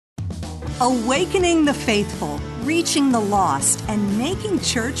Awakening the faithful, reaching the lost, and making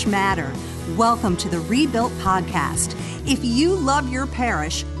church matter. Welcome to the Rebuilt Podcast. If you love your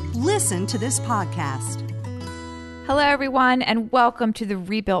parish, listen to this podcast. Hello, everyone, and welcome to the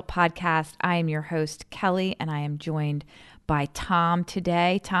Rebuilt Podcast. I am your host, Kelly, and I am joined by Tom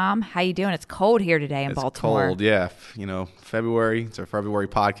today. Tom, how you doing? It's cold here today in Baltimore. It's cold, yeah. You know, February. It's our February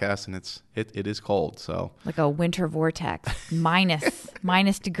podcast, and it is cold. So like a winter vortex,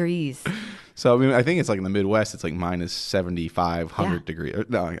 minus degrees. So I mean, I think it's like in the Midwest. It's like minus 75, 100 Yeah. degrees.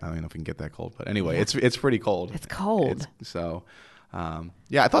 No, I don't know if we can get that cold, but anyway, it's pretty cold. It's cold.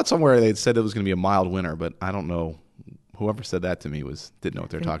 Yeah, I thought somewhere they said it was going to be a mild winter, but I don't know. Whoever said that to me didn't know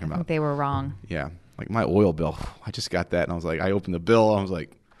what they're talking I about. think they were wrong. Yeah. Like my oil bill, I just got that, and I was like, I opened the bill, I was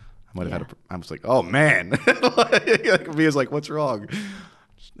like, I was like, oh man, me was like, what's wrong?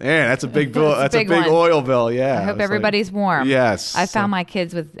 Man, that's a big bill. That's a big oil bill. Yeah. I hope everybody's warm. Yes. I found my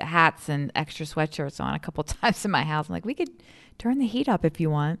kids with hats and extra sweatshirts on a couple times in my house. I'm like, we could turn the heat up if you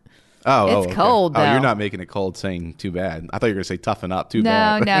want. It's okay. Cold, though. Oh, you're not making it cold saying too bad. I thought you were going to say toughen up, too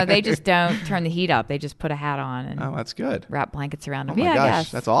bad. No, they just don't turn the heat up. They just put a hat on and that's good. wrap blankets around them. Oh my I gosh,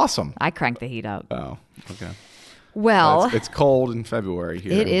 guess. that's awesome. I crank the heat up. Oh, okay. Well, it's cold in February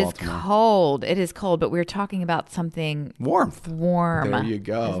here it in is Baltimore. cold. It is cold, but we're talking about something warm. There you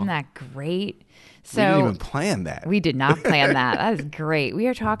go. Isn't that great? So we didn't even plan that. We did not plan that. That is great. We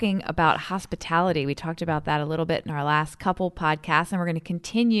are talking about hospitality. We talked about that a little bit in our last couple podcasts, and we're going to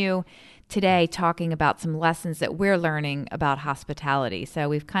continue today talking about some lessons that we're learning about hospitality. So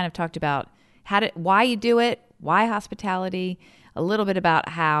we've kind of talked about why you do it, why hospitality, a little bit about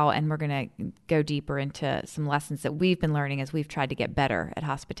how, and we're going to go deeper into some lessons that we've been learning as we've tried to get better at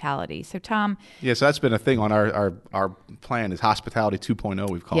hospitality. So Tom. Yeah, so that's been a thing on our plan is Hospitality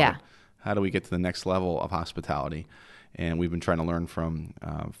 2.0, we've called it. How do we get to the next level of hospitality? And we've been trying to learn from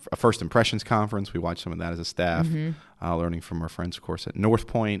a First Impressions conference. We watched some of that as a staff, learning from our friends, of course, at North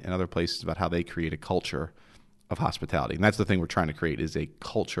Point and other places about how they create a culture of hospitality. And that's the thing we're trying to create is a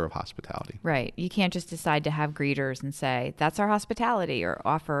culture of hospitality. Right. You can't just decide to have greeters and say, that's our hospitality, or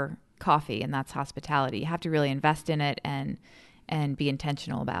offer coffee and that's hospitality. You have to really invest in it and be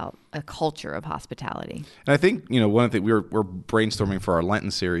intentional about a culture of hospitality. And I think, one of the things we're brainstorming for our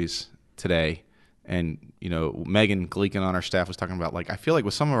Lenten series today. And, Megan Gleekin on our staff was talking about, I feel like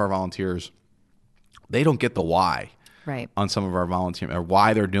with some of our volunteers, they don't get the why on some of our volunteers or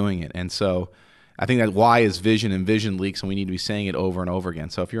why they're doing it. And so I think that why is vision, and vision leaks, and we need to be saying it over and over again.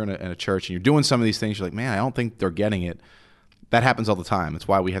 So if you're in a church and you're doing some of these things, you're like, man, I don't think they're getting it. That happens all the time. It's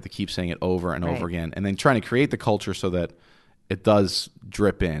why we have to keep saying it over and over again. And then trying to create the culture so that it does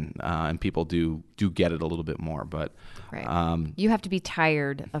drip in and people do get it a little bit more. But you have to be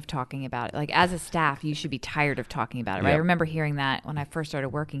tired of talking about it. Like as a staff, you should be tired of talking about it, right? I remember hearing that when I first started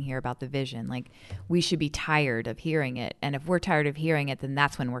working here about the vision. Like we should be tired of hearing it. And if we're tired of hearing it, then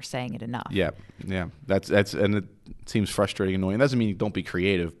that's when we're saying it enough. Yeah. That's and it seems frustrating, annoying. It doesn't mean you don't be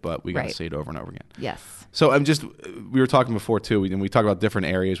creative, but we got to say it over and over again. Yes. So we were talking before too, and we talk about different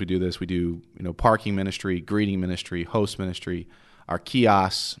areas. We do this. We do, parking ministry, greeting ministry, host ministry, our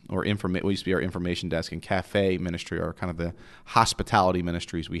kiosks or we used to be our information desk, and cafe ministry are kind of the hospitality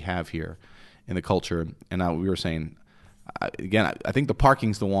ministries we have here in the culture. And we were saying, again, I think the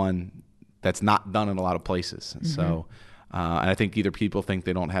parking's the one that's not done in a lot of places. Mm-hmm. So, and I think either people think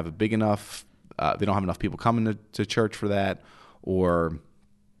they don't have it big enough, they don't have enough people coming to church for that, or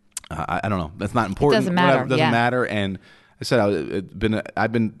I don't know. That's not important. It doesn't matter. It doesn't matter. And I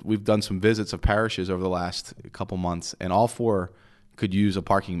said we've done some visits of parishes over the last couple months, and all four could use a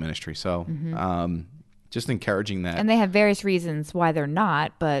parking ministry. So just encouraging that. And they have various reasons why they're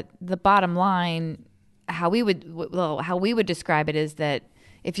not, but the bottom line, how we would describe it is that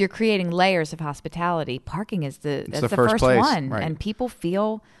if you're creating layers of hospitality, parking is the first place, one, right. And people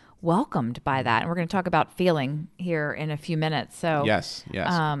feel welcomed by that. And we're going to talk about feeling here in a few minutes. So yes.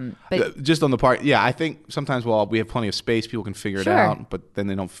 But just on the part, I think sometimes while we have plenty of space, people can figure it out, but then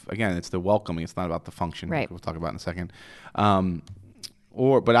they don't. Again, it's the welcoming. It's not about the function. Right. We'll talk about in a second.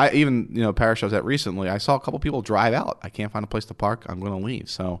 But I even, parish I was at recently, I saw a couple people drive out. I can't find a place to park. I'm going to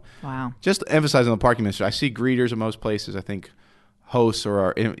leave. So wow. Just emphasizing the parking ministry. I see greeters in most places. I think hosts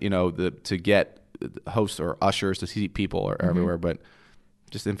to get hosts or ushers to see people are everywhere, but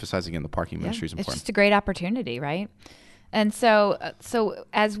just emphasizing again the parking ministry is important. It's just a great opportunity, right? And so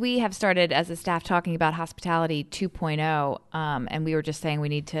as we have started as a staff talking about Hospitality 2.0, and we were just saying we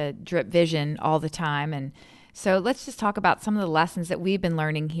need to drip vision all the time. And so let's just talk about some of the lessons that we've been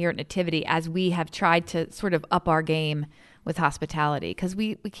learning here at Nativity as we have tried to sort of up our game with hospitality. Because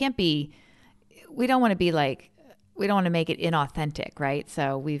we don't want to be like, want to make it inauthentic, right?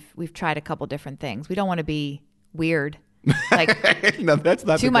 So we've tried a couple different things. We don't want to be weird, like No, that's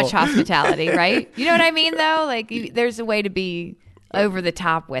not too the much goal. hospitality, right? You know what I mean, though. Like there's a way to be over the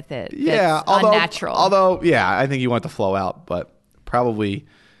top with it. Yeah, that's unnatural. Although, yeah, I think you want it to flow out, but probably.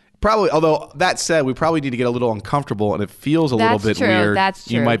 Although that said, we probably need to get a little uncomfortable, and it feels a little That's bit true. weird. That's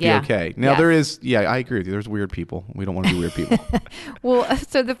You true. might be Yeah. okay. Now Yes. there is, yeah, I agree with you. There's weird people. We don't want to be weird people. Well,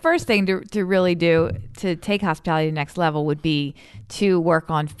 so the first thing to really do to take hospitality to the next level would be to work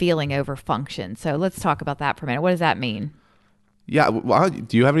on feeling over function. So let's talk about that for a minute. What does that mean? Yeah. Well,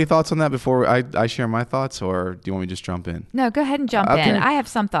 do you have any thoughts on that before I share my thoughts, or do you want me to just jump in? No, go ahead and jump Okay. in. I have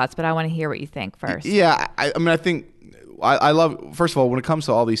some thoughts, but I want to hear what you think first. Yeah. I mean, I think I love, first of all, when it comes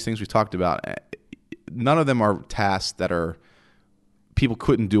to all these things we talked about, none of them are tasks that are people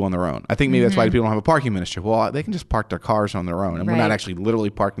couldn't do on their own. I think maybe that's why people don't have a parking ministry. Well, they can just park their cars on their own, and we're not Right. actually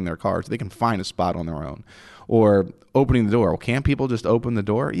literally parking their cars. They can find a spot on their own. Or opening the door. Well, can't people just open the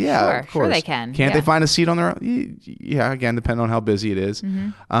door? Yeah, Sure, of course. sure they can. Can't Yeah. they find a seat on their own? Yeah, again, depending on how busy it is.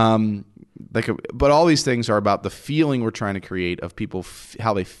 But all these things are about the feeling we're trying to create of people,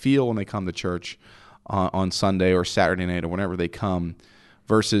 how they feel when they come to church on Sunday or Saturday night or whenever they come,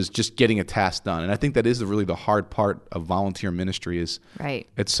 versus just getting a task done. And I think that is really the hard part of volunteer ministry is Right.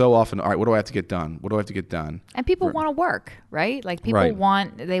 it's so often, all right, what do I have to get done? What do I have to get done? And people want to work, right? Like people Right.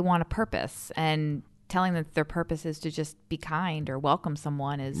 want a purpose, and telling them that their purpose is to just be kind or welcome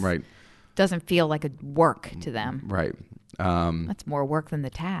someone Right. doesn't feel like a work to them. Right. That's more work than the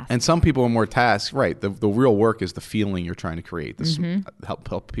task. And some people are more tasks. Right. The real work is the feeling you're trying to create.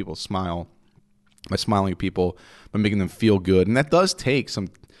 Help people smile by smiling at people, by making them feel good. And that does take some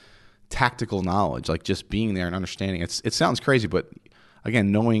tactical knowledge, like just being there and understanding. It sounds crazy, but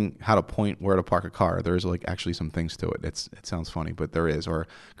again, knowing how to point where to park a car, there's like actually some things to it. It sounds funny, but there is. Or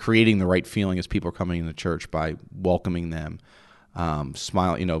creating the right feeling as people are coming into church by welcoming them,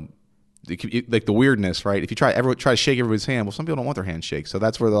 smile. Like the weirdness, right? If you try to shake everybody's hand, well, some people don't want their hand shake. So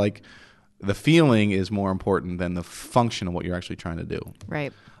that's where the feeling is more important than the function of what you're actually trying to do.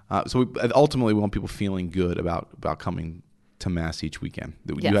 Right. So ultimately, we want people feeling good about coming to Mass each weekend.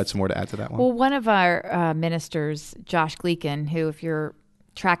 Yes. You had some more to add to that one? Well, one of our ministers, Josh Gleakin, who, if you're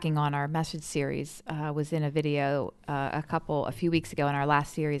tracking on our message series, was in a video a few weeks ago in our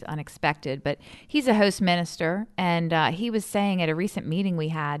last series, Unexpected. But he's a host minister, and he was saying at a recent meeting we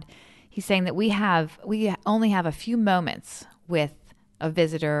had, he's saying that we only have a few moments with a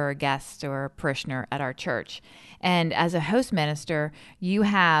visitor or a guest or a parishioner at our church. And as a host minister, you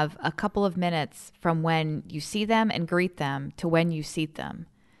have a couple of minutes from when you see them and greet them to when you seat them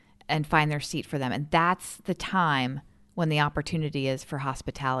and find their seat for them. And that's the time when the opportunity is for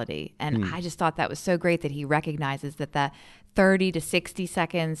hospitality. And I just thought that was so great that he recognizes that the 30 to 60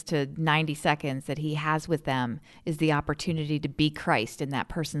 seconds to 90 seconds that he has with them is the opportunity to be Christ in that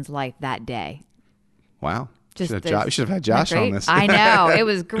person's life that day. Wow. You should Isn't have had that Josh great? on this. I know. It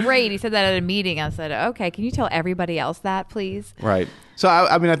was great. He said that at a meeting. I said, okay, can you tell everybody else that, please? Right. So,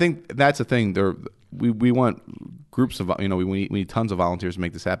 I mean, I think that's the thing. We want groups of, we need tons of volunteers to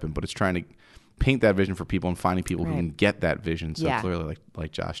make this happen, but it's trying to paint that vision for people and finding people who Right. can get that vision so Yeah. clearly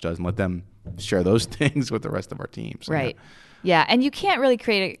like Josh does, and let them share those things with the rest of our team. So, Right. Yeah. And you can't really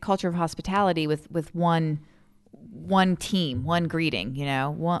create a culture of hospitality with one team, one greeting,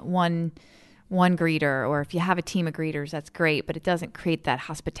 one greeter, or if you have a team of greeters, that's great, but it doesn't create that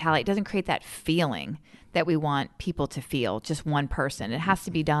hospitality. It doesn't create that feeling that we want people to feel, just one person. It has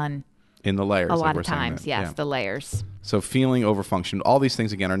to be done in the layers. a like lot we're of saying times. that. Yes, Yeah. the layers. So feeling over function, all these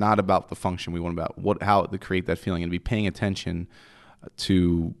things again are not about the function. We want about how to create that feeling and be paying attention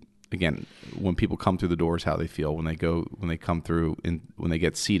to, again, when people come through the doors, how they feel when they come through, and when they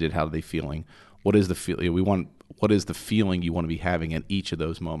get seated, how are they feeling? What is the feeling what is the feeling you want to be having at each of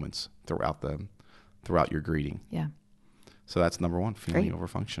those moments throughout your greeting? Yeah. So that's number one, feeling Great. over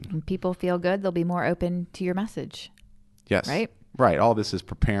function. When people feel good, they'll be more open to your message. Yes. Right. All this is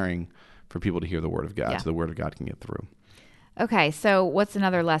preparing for people to hear the word of God, Yeah. so the word of God can get through. Okay, so what's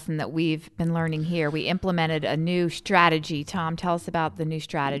another lesson that we've been learning here? We implemented a new strategy. Tom, tell us about the new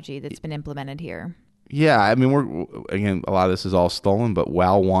strategy that's been implemented here. Yeah, I mean, a lot of this is all stolen, but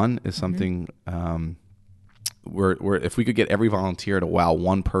Wow One is something where if we could get every volunteer to wow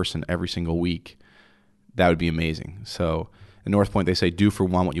one person every single week, that would be amazing. So in North Point, they say, do for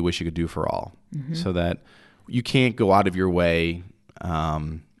one what you wish you could do for all. So that you can't go out of your way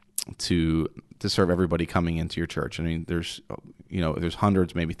to serve everybody coming into your church. I mean, there's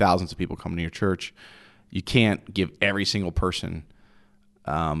hundreds, maybe thousands of people coming to your church. You can't give every single person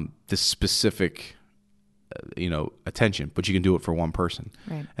this specific attention, but you can do it for one person.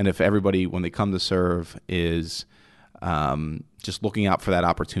 Right. And if everybody, when they come to serve, is just looking out for that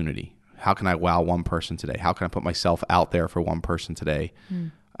opportunity. How can I wow one person today? How can I put myself out there for one person today?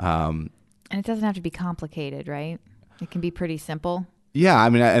 And it doesn't have to be complicated, right? It can be pretty simple. Yeah, I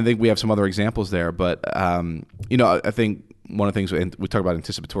mean, I think we have some other examples there, but I think one of the things, and we talk about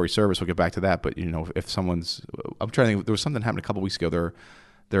anticipatory service, we'll get back to that, but if someone's, I'm trying to think, there was something that happened a couple weeks ago,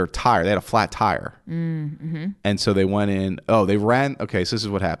 their tire, they had a flat tire. Mm-hmm. And so they went in, they ran, okay, so this is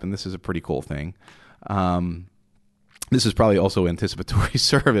what happened. This is a pretty cool thing. This is probably also anticipatory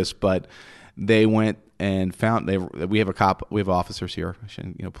service, but they went and found, we have officers here,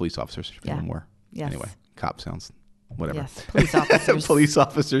 police officers, should be a little more. Yes. Anyway, cop sounds whatever. Yes, police officers. Police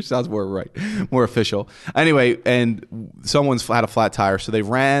officer sounds more official. Anyway, and someone's had a flat tire, so they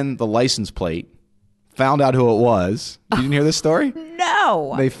ran the license plate, found out who it was. You didn't hear this story?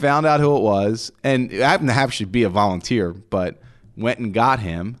 No. They found out who it was, and it happened to actually be a volunteer, but went and got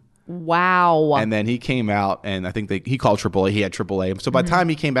him. Wow. And then he came out, and I think he called AAA. He had AAA. So by the time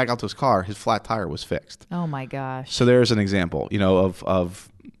he came back out to his car, his flat tire was fixed. Oh, my gosh. So there's an example, of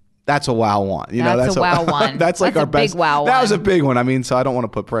that's a wow one. That's a wow one. That's like our best. Big wow that one. was a big one. I mean, so I don't want to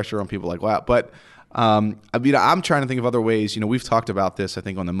put pressure on people like wow, but I'm trying to think of other ways. We've talked about this, I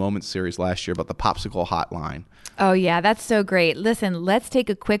think, on the Moments series last year about the popsicle hotline. Oh, yeah, that's so great. Listen, let's take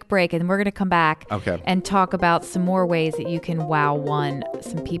a quick break, and we're going to come back and talk about some more ways that you can wow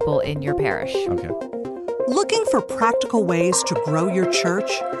some people in your parish. Okay. Looking for practical ways to grow your church?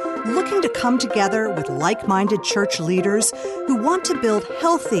 Looking to come together with like-minded church leaders who want to build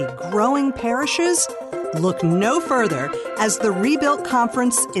healthy, growing parishes? Look no further, as the Rebuilt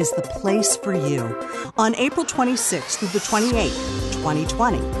Conference is the place for you. On April 26th through the 28th,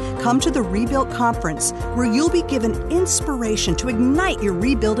 2020, come to the Rebuilt Conference, where you'll be given inspiration to ignite your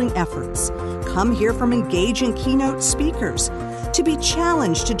rebuilding efforts. Come hear from engaging keynote speakers, to be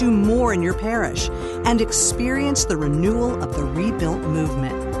challenged to do more in your parish, and experience the renewal of the Rebuilt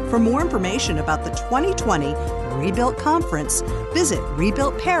movement. For more information about the 2020 Rebuilt Conference, visit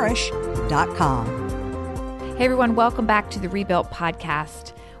rebuiltparish.com. Hey everyone, welcome back to the Rebuilt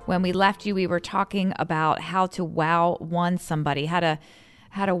Podcast. When we left you, we were talking about how to wow somebody, how to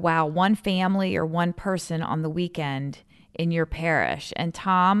wow one family or one person on the weekend in your parish. And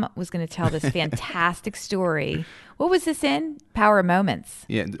Tom was going to tell this fantastic story. What was this in? Power of Moments.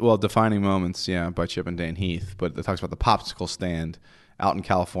 Yeah, well, Defining Moments, by Chip and Dan Heath, but it talks about the popsicle stand out in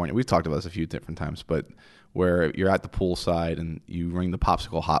California. We've talked about this a few different times, but where you're at the poolside and you ring the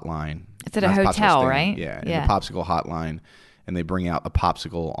popsicle hotline. It's at a hotel, right? Yeah, the popsicle hotline, and they bring out the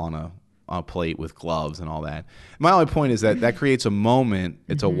popsicle on a plate with gloves and all that. My only point is that creates a moment.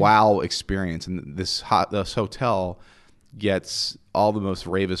 It's a wow experience, and this hotel gets all the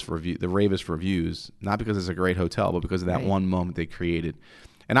ravest reviews, not because it's a great hotel, but because of that one moment they created.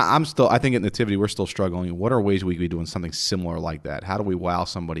 And I think at Nativity we're still struggling. What are ways we could be doing something similar like that? How do we wow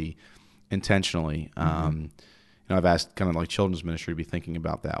somebody intentionally? I've asked kind of like children's ministry to be thinking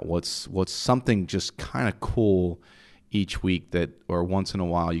about that. What's something just kind of cool each week that, or once in a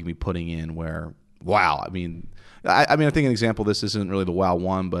while, you can be putting in where, wow. I think an example of this isn't really the wow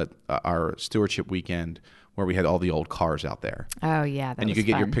one, but our stewardship weekend where we had all the old cars out there. Oh yeah, and you could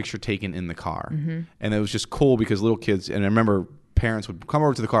get your picture taken in the car, and it was just cool because little kids. And I remember parents would come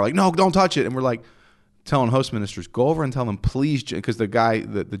over to the car like, no, don't touch it, and we're like telling host ministers, go over and tell them, please, because the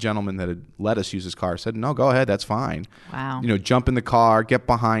gentleman that had let us use his car said, no, go ahead, that's fine. Wow. Jump in the car, get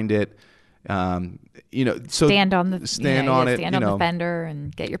behind it. So stand on the fender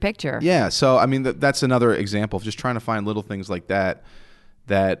and get your picture. Yeah. So that's another example of just trying to find little things like that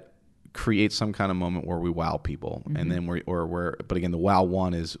create some kind of moment where we wow people, and then but again, the wow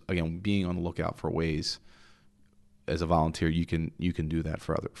one is again being on the lookout for ways as a volunteer you can do that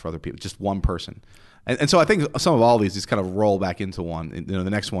for other people, just one person. And so I think some of all these just kind of roll back into one. The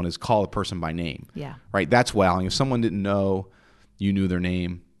next one is call a person by name. Yeah. Right. That's wowing. If someone didn't know you knew their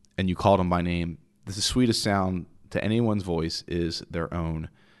name and you called them by name, the sweetest sound to anyone's voice is their own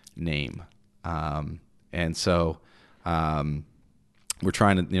name. And so we're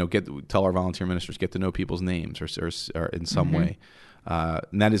trying to tell our volunteer ministers, get to know people's names or in some way.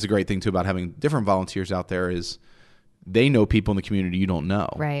 And that is a great thing too about having different volunteers out there is they know people in the community you don't know.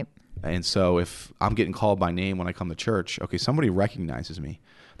 Right. And so if I'm getting called by name when I come to church, okay, somebody recognizes me.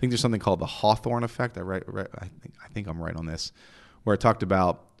 I think there's something called the Hawthorne effect. I think I'm right on this, where I talked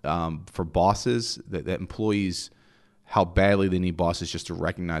about for bosses that employees, how badly they need bosses just to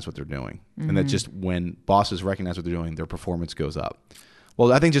recognize what they're doing. And that just when bosses recognize what they're doing, their performance goes up.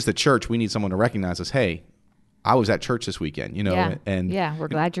 Well, I think just at church, we need someone to recognize us. Hey, I was at church this weekend, and we're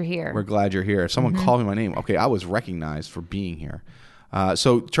glad you're here. We're glad you're here. If someone called me my name, okay, I was recognized for being here.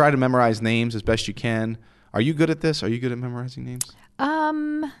 So try to memorize names as best you can. Are you good at this? Are you good at memorizing names?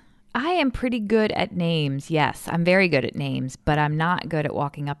 I am pretty good at names. Yes, I'm very good at names, but I'm not good at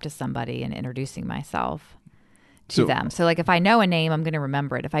walking up to somebody and introducing myself to them. So like if I know a name, I'm going to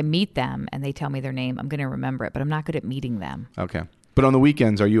remember it. If I meet them and they tell me their name, I'm going to remember it, but I'm not good at meeting them. Okay. But on the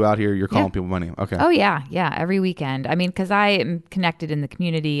weekends, are you out here? You're calling people by name. Okay. Oh, yeah. Yeah. Every weekend. I mean, because I am connected in the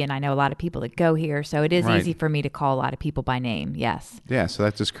community and I know a lot of people that go here. So it is easy for me to call a lot of people by name. Yes. Yeah. So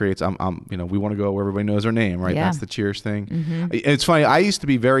that just creates, we want to go where everybody knows their name, right? Yeah. That's the Cheers thing. Mm-hmm. It's funny. I used to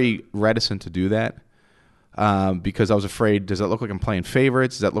be very reticent to do that because I was afraid, does that look like I'm playing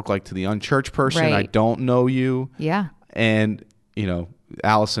favorites? Does that look like to the unchurched person, I don't know you? Yeah. And,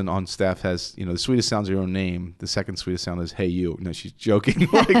 Allison on staff has, the sweetest sounds of your own name. The second sweetest sound is "Hey you." No, she's joking.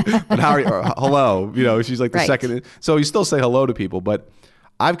 But how are you? Or, hello. She's like the second. So you still say hello to people, but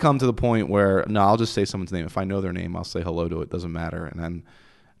I've come to the point where no, I'll just say someone's name. If I know their name, I'll say hello to it. Doesn't matter. And then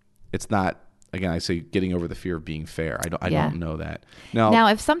it's not. Again, I say getting over the fear of being fair. I don't know that. Now,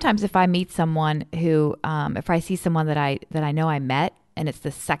 if I meet someone who, if I see someone that I know I met, and it's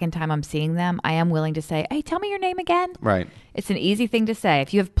the second time I'm seeing them, I am willing to say, "Hey, tell me your name again." Right. It's an easy thing to say.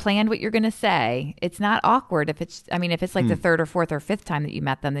 If you have planned what you're going to say, it's not awkward. If it's like the third or fourth or fifth time that you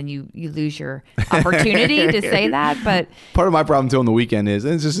met them, then you lose your opportunity to say that. But part of my problem too on the weekend is,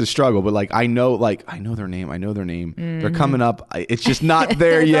 and it's just a struggle, but I know their name. Mm-hmm. They're coming up. It's just not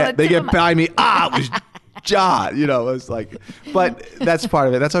there yet. They get by me. It was John. It's like, but that's part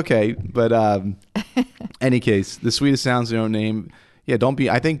of it. That's okay. But any case, the sweetest sounds of your own name. Yeah, don't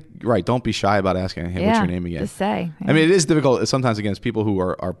be shy about asking, hey, what's your name again? Just say. Yeah. I mean, it is difficult sometimes against people who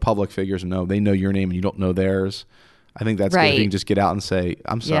are public figures and they know your name and you don't know theirs. I think that's good if you can just get out and say,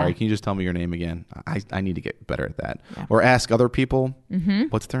 I'm sorry, can you just tell me your name again? I need to get better at that. Yeah. Or ask other people,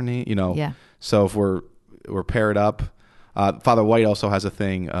 what's their name? Yeah. So if we're paired up, Father White also has a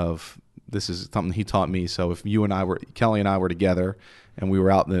thing of, this is something he taught me. So if Kelly and I were together and we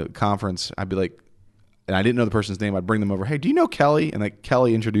were out in the conference, I'd be like, and I didn't know the person's name, I'd bring them over. Hey, do you know Kelly? And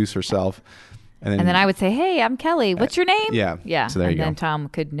Kelly introduced herself. And then I would say, hey, I'm Kelly. What's your name? Yeah. Yeah. So there you go. And then Tom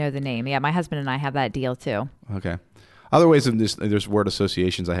could know the name. Yeah, my husband and I have that deal too. Okay. Other ways of this, there's word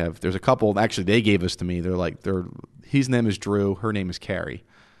associations I have. There's a couple, actually they gave us to me. They're like, his name is Drew, her name is Carrie.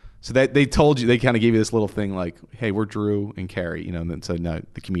 So they told you, they kind of gave you this little thing like, hey, we're Drew and Carrie, and then so no,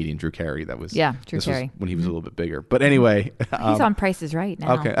 the comedian Drew Carey, that was Drew Carey was when he was a little bit bigger. But anyway, he's on Price is Right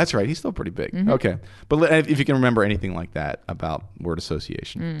now. Okay, that's right. He's still pretty big. Mm-hmm. Okay, but if you can remember anything like that about word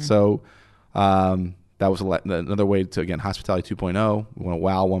association, so that was another way to, again, hospitality 2.0. We want to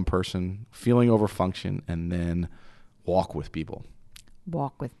wow one person, feeling over function, and then walk with people.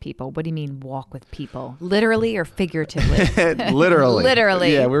 Walk with people. What do you mean walk with people? Literally or figuratively? Literally.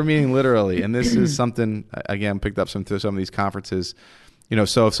 Literally. Yeah, we're meaning literally. And this is something, again, picked up through some of these conferences.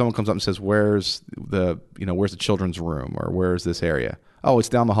 So if someone comes up and says, where's the children's room, or where's this area? Oh, it's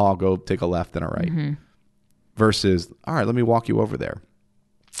down the hall. Go take a left and a right. Mm-hmm. Versus, all right, let me walk you over there.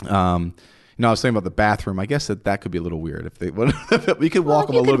 I was thinking about the bathroom. I guess that could be a little weird if we could walk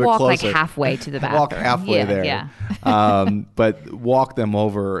them a little bit closer. Walk like halfway to the bathroom. Walk halfway there. Yeah. But walk them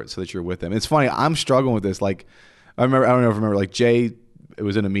over so that you're with them. It's funny. I'm struggling with this. Like, I don't know if you remember. Like Jay, it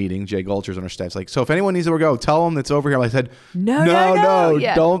was in a meeting. Jay Gulcher's on our staff. It's like, so if anyone needs to go, tell them it's over here. I said, no,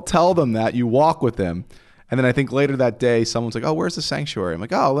 yeah. Don't tell them that. You walk with them. And then I think later that day, someone's like, oh, where's the sanctuary? I'm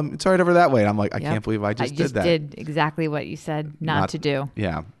like, oh, it's right over that way. And I'm like, I can't believe I just did that. I just did exactly what you said not to do.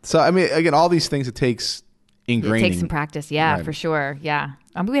 Yeah. So, I mean, again, all these things, it takes ingraining. It takes some practice. Yeah, right. For sure. Yeah.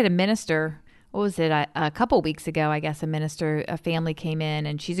 We had a minister, what was it? A couple weeks ago, I guess, a family came in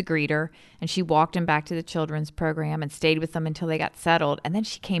and she's a greeter, and she walked them back to the children's program and stayed with them until they got settled. And then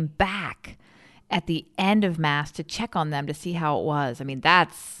she came back at the end of Mass to check on them to see how it was. I mean,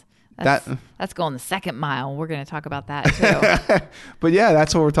 that's going the second mile. We're going to talk about that too. But yeah,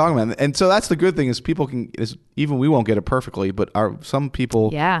 that's what we're talking about. And so that's the good thing is even we won't get it perfectly, but some people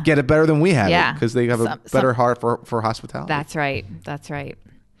get it better than we have it because they have a better heart for hospitality. That's right.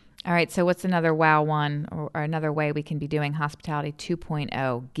 All right. So what's another wow one or another way we can be doing hospitality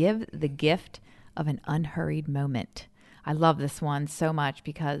 2.0? Give the gift of an unhurried moment. I love this one so much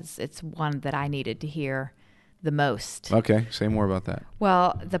because it's one that I needed to hear the most. Okay, say more about that.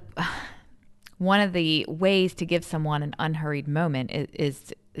 Well, one of the ways to give someone an unhurried moment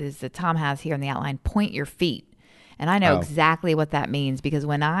is that Tom has here in the outline, point your feet. And I know exactly what that means because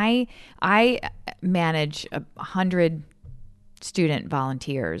when I manage 100 student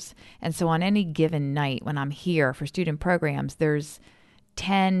volunteers, and so on any given night when I'm here for student programs, there's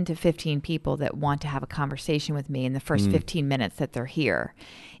 10 to 15 people that want to have a conversation with me in the first 15 minutes that they're here.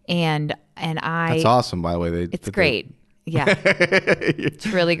 And that's awesome, by the way. It's great. Yeah. It's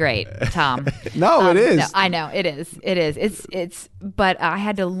really great, Tom. No, it is. No, I know it is. It is. But I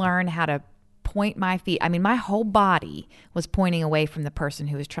had to learn how to point my feet. I mean, my whole body was pointing away from the person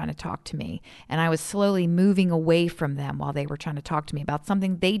who was trying to talk to me. And I was slowly moving away from them while they were trying to talk to me about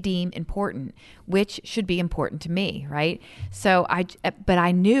something they deem important, which should be important to me, right? But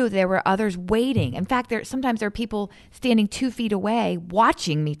I knew there were others waiting. In fact, sometimes there are people standing 2 feet away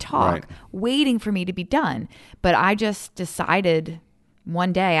watching me talk, Right. waiting for me to be done. But I just decided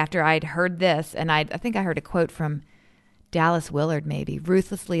one day after I'd heard this, and I think I heard a quote from Dallas Willard, maybe,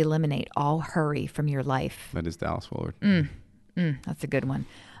 ruthlessly eliminate all hurry from your life. That is Dallas Willard. That's a good one.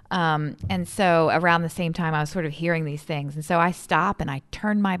 And so around the same time, I was sort of hearing these things. And so I stop and I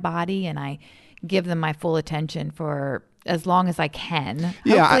turn my body and I give them my full attention for as long as I can.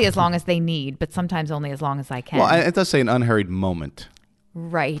 Yeah, Hopefully as long as they need, but sometimes only as long as I can. Well, it does say an unhurried moment.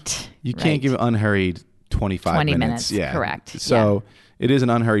 Right. You can't give an unhurried 25 20 minutes. minutes, correct. So it is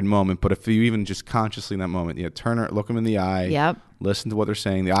an unhurried moment, but if you even just consciously in that moment, look them in the eye, Yep. listen to what they're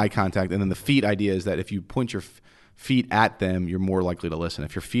saying, the eye contact, and then the feet idea is that if you point your feet at them, you're more likely to listen.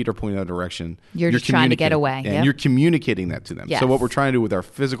 If your feet are pointing that direction, You're just trying to get away. And Yep. you're communicating that to them. Yes. So what we're trying to do with our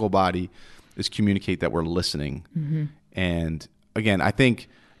physical body is communicate that we're listening. Mm-hmm. And again, I think,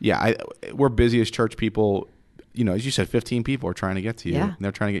 we're busy as church people. You know, as you said, 15 people are trying to get to you. Yeah. And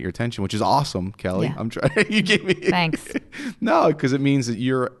they're trying to get your attention, which is awesome, Kelly. Yeah. I'm trying. You gave me. Thanks. No, because it means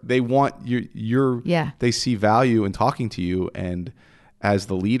that they want you're. Yeah. They see value in talking to you, and as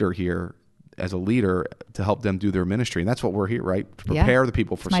the leader here, as a leader, to help them do their ministry, and that's what we're here, right? To prepare the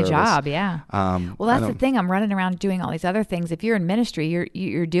people for it's my service. job. Yeah. Well, that's the don't- thing. I'm running around doing all these other things. If you're in ministry,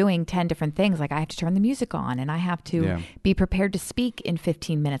 you're doing 10 different things. Like I have to turn the music on, and I have to be prepared to speak in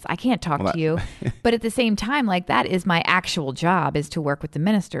 15 minutes. I can't talk to you, but at the same time, like that is my actual job, is to work with the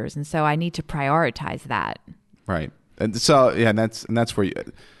ministers, and so I need to prioritize that. Right. And so, and that's where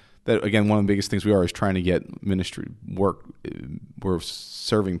that again, one of the biggest things we are is trying to get ministry work. We're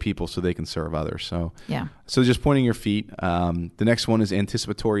serving people so they can serve others. So Yeah. So just pointing your feet. The next one is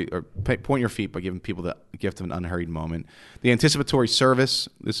anticipatory, or point your feet by giving people the gift of an unhurried moment. The anticipatory service.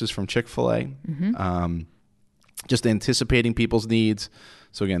 This is from Chick-fil-A. Mm-hmm. Just anticipating people's needs.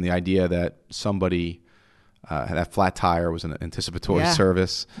 So again, the idea that somebody had that flat tire was an anticipatory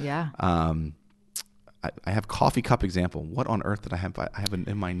service. Yeah. I have coffee cup example. What on earth did I have? I have it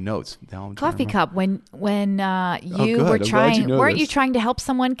in my notes. Now I'm trying to Coffee remember. cup. When you good. were I'm glad trying, you know weren't this. you trying to help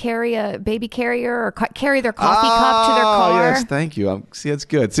someone carry a baby carrier or carry their coffee cup to their car? Yes, thank you. See, that's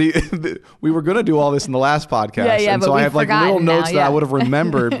good. See, we were going to do all this in the last podcast, Yeah, and but so I we've have like forgotten little notes now, that I yeah. would have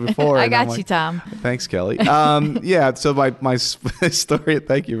remembered before. I and I'm got like, you, Tom. Thanks, Kelly. So my story.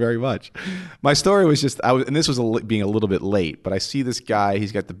 Thank you very much. My story was just and this was being a little bit late, but I see this guy.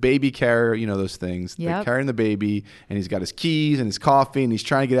 He's got the baby carrier, you know those things. They're Yep. carrying the baby, and he's got his keys and his coffee, and he's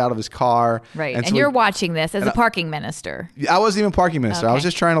trying to get out of his car. Right. And And so you're watching this as a parking minister. I wasn't even parking minister. I was Okay.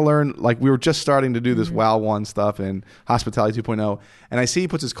 just trying to learn. Like we were just starting to do this WOW 1 stuff and Hospitality 2.0. And I see he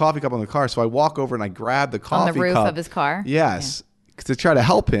puts his coffee cup on the car. So I walk over and I grab the coffee On the roof cup. of his car? Yes. To try to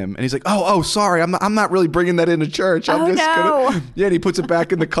help him. And he's like, oh, sorry. I'm not really bringing that into church. I'm Oh, just no. gonna. Yeah. And he puts it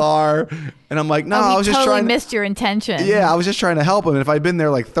back in the car. And I'm like, no, Oh, I he was just totally trying. missed your intention. Yeah, I was just trying to help him. And if I'd been there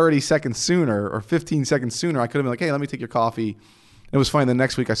like 30 seconds sooner or 15 seconds sooner, I could have been like, hey, let me take your coffee. It was funny. The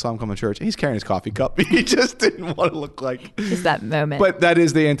next week I saw him come to church and he's carrying his coffee cup. He just didn't want to look like. Just that moment. But that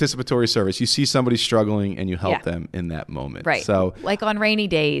is the anticipatory service. You see somebody struggling and you help Yeah. them in that moment. Right. So like on rainy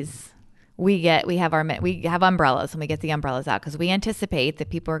days, we have umbrellas, and we get the umbrellas out because we anticipate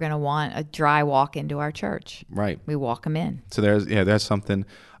that people are going to want a dry walk into our church. right. We walk them in. So there's something.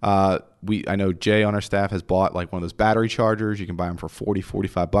 I know Jay on our staff has bought like one of those battery chargers. You can buy them for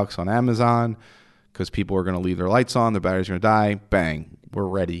 $40-$45 on Amazon because people are going to leave their lights on, their batteries are going to die. Bang, we're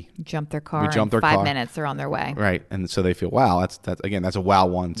ready. Jump their car. We jump in their 5 car. minutes, they're on their way. Right. And so they feel, wow, that's a wow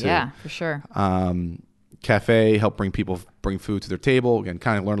 1 too. Yeah, for sure. Cafe, help bring food to their table. Again,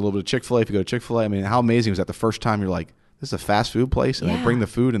 kind of learn a little bit of Chick-fil-A if you go to Chick-fil-A. I mean, how amazing was that the first time you're like, this is a fast food place? And they Yeah. bring the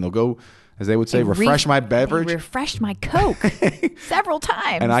food and they'll go, as they would say, They refresh my beverage. They refreshed my Coke several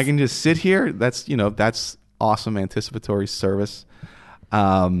times. And I can just sit here. That's awesome anticipatory service.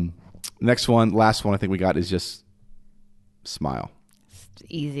 Last one I think we got is just smile. It's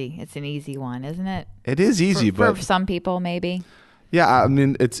easy. It's an easy one, isn't it? It is easy, for but some people, maybe. yeah, I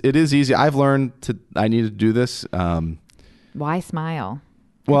mean, it is easy. I've learned I need to do this. Why smile?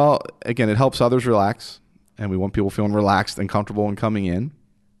 Well, again, it helps others relax, and we want people feeling relaxed and comfortable in coming in.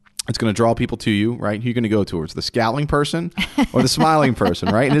 It's going to draw people to you, right? Who are you going to go towards? The scowling person or the smiling person,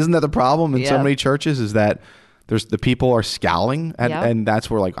 right? And isn't that the problem in so Yeah. many churches is that the people are scowling, Yep. and that's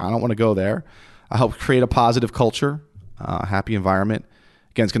where like, I don't want to go there. I help create a positive culture. happy environment.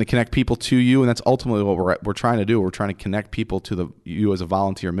 Again, it's going to connect people to you, and that's ultimately what we're trying to do. We're trying to connect people to you as a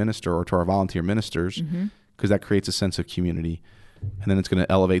volunteer minister or to our volunteer ministers, because that creates a sense of community, and then it's going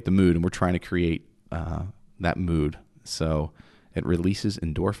to elevate the mood, and we're trying to create that mood. So it releases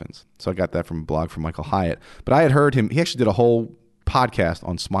endorphins. So I got that from a blog from Michael Hyatt. But I had heard him. He actually did a whole podcast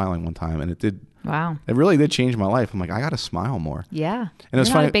on smiling one time, and it did. Wow. It really did change my life. I'm like, I got to smile more. Yeah. And it's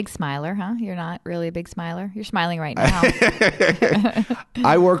You're funny. not a big smiler, huh? You're not really a big smiler. You're smiling right now.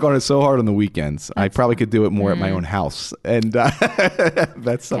 I work on it so hard on the weekends. I probably could do it more at my own house. And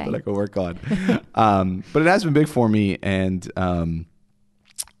that's something I could work on. But it has been big for me. And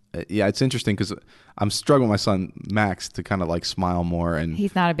yeah, it's interesting because I'm struggling with my son, Max, to kind of like smile more. And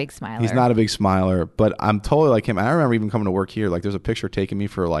He's not a big smiler. he's not a big smiler, but I'm totally like him. I remember even coming to work here. Like there's a picture taking me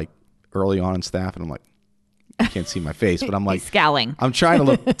for like early on in staff, and I'm like, I can't see my face, but I'm like He's scowling. I'm trying to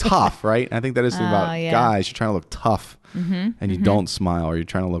look tough, right? And I think that is the thing about guys. You're trying to look tough, and you don't smile, or you're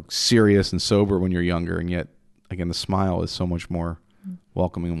trying to look serious and sober when you're younger, and yet, again, the smile is so much more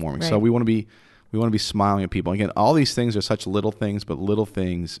welcoming and warming. Right. So we want to be smiling at people. Again, all these things are such little things, but little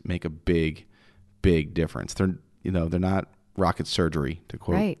things make a big, big difference. They're not rocket surgery, to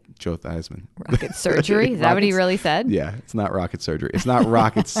quote Joe Theismann. Rocket surgery? Is that what he really said? Yeah, it's not rocket surgery. It's not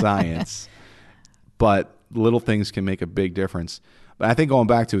rocket science, but little things can make a big difference. But I think going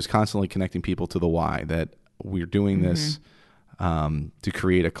back to is constantly connecting people to the why, that we're doing this to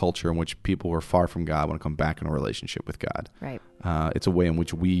create a culture in which people who are far from God want to come back in a relationship with God. Right. It's a way in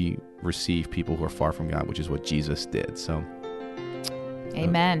which we receive people who are far from God, which is what Jesus did. So,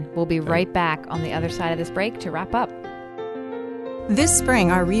 Amen. We'll be right back on the other side of this break to wrap up. This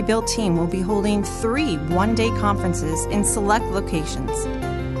spring, our Rebuild team will be holding 3 one-day conferences in select locations: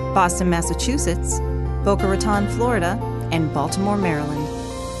 Boston, Massachusetts, Boca Raton, Florida, and Baltimore, Maryland.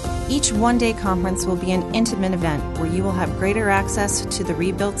 Each one-day conference will be an intimate event where you will have greater access to the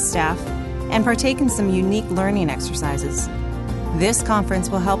Rebuild staff and partake in some unique learning exercises. This conference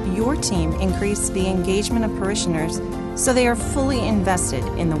will help your team increase the engagement of parishioners so they are fully invested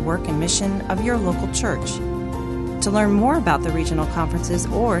in the work and mission of your local church. To learn more about the regional conferences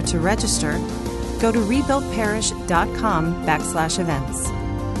or to register, go to rebuildparish.com/events.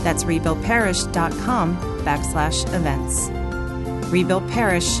 That's rebuildparish.com/events. Rebuild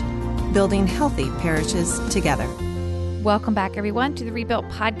Parish, building healthy parishes together. Welcome back, everyone, to the Rebuilt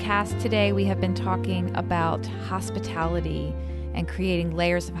Podcast. Today we have been talking about hospitality and creating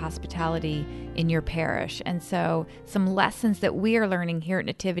layers of hospitality in your parish. And so some lessons that we are learning here at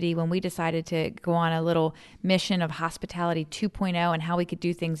Nativity when we decided to go on a little mission of Hospitality 2.0 and how we could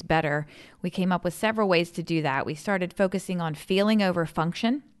do things better. We came up with several ways to do that. We started focusing on feeling over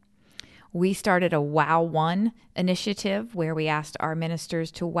function. We started a Wow One initiative where we asked our ministers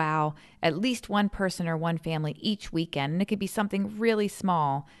to wow at least one person or one family each weekend. And it could be something really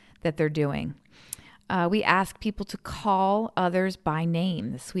small that they're doing. We ask people to call others by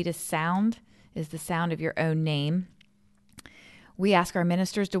name. The sweetest sound is the sound of your own name. We ask our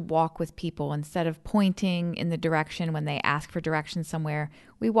ministers to walk with people instead of pointing in the direction when they ask for direction somewhere.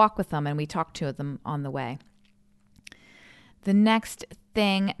 We walk with them and we talk to them on the way. The next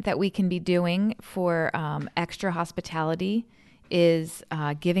thing that we can be doing for extra hospitality is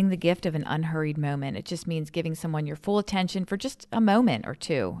giving the gift of an unhurried moment. It just means giving someone your full attention for just a moment or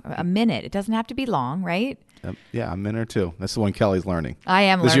two, a minute. It doesn't have to be long, right? Yeah, a minute or two. That's the one Kelly's learning. I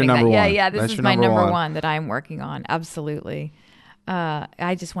am this learning is your number that. one. Yeah, this That's is your my number one. one that I'm working on. Absolutely.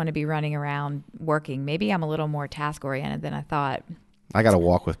 I just want to be running around working. Maybe I'm a little more task-oriented than I thought. I got to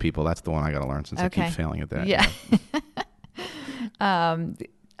walk with people. That's the one I got to learn since Okay. I keep failing at that. Yeah.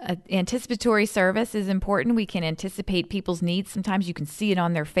 Anticipatory service is important. We can anticipate people's needs. Sometimes you can see it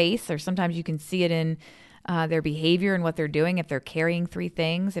on their face, or sometimes you can see it in their behavior and what they're doing. If they're carrying 3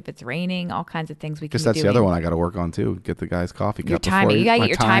 things, if it's raining, all kinds of things we can Because be that's doing. the other one I got to work on too. Get the guy's coffee cup. Your before timing. You got to my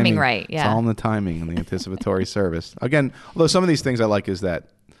get your timing right. Yeah. It's all in the timing and the anticipatory service. Again, although some of these things I like is that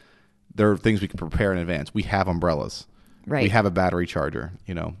there are things we can prepare in advance. We have umbrellas. Right. We have a battery charger.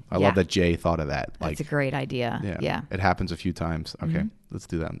 I Yeah. love that Jay thought of that. That's a great idea. Yeah. It happens a few times. Okay, let's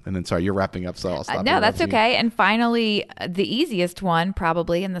do that. And then, sorry, you're wrapping up, so I'll stop. No, that's interrupting you. okay. And finally, the easiest one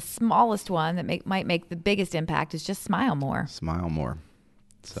probably, and the smallest one that might make the biggest impact is just smile more. Smile more.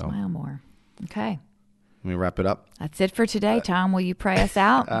 So Smile more. Okay. let me wrap it up. That's it for today. Tom, will you pray us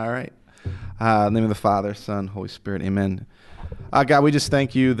out? All right. In the name of the Father, Son, Holy Spirit. Amen. God, we just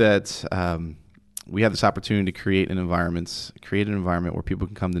thank you that we have this opportunity to create an environment where people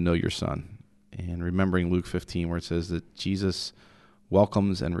can come to know your Son. And remembering Luke 15, where it says that Jesus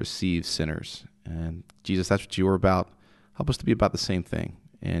welcomes and receives sinners. And Jesus, that's what you were about. Help us to be about the same thing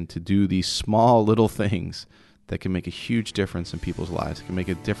and to do these small little things that can make a huge difference in people's lives. It can make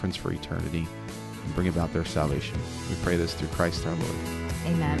a difference for eternity and bring about their salvation. We pray this through Christ our Lord.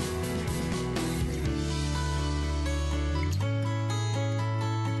 Amen.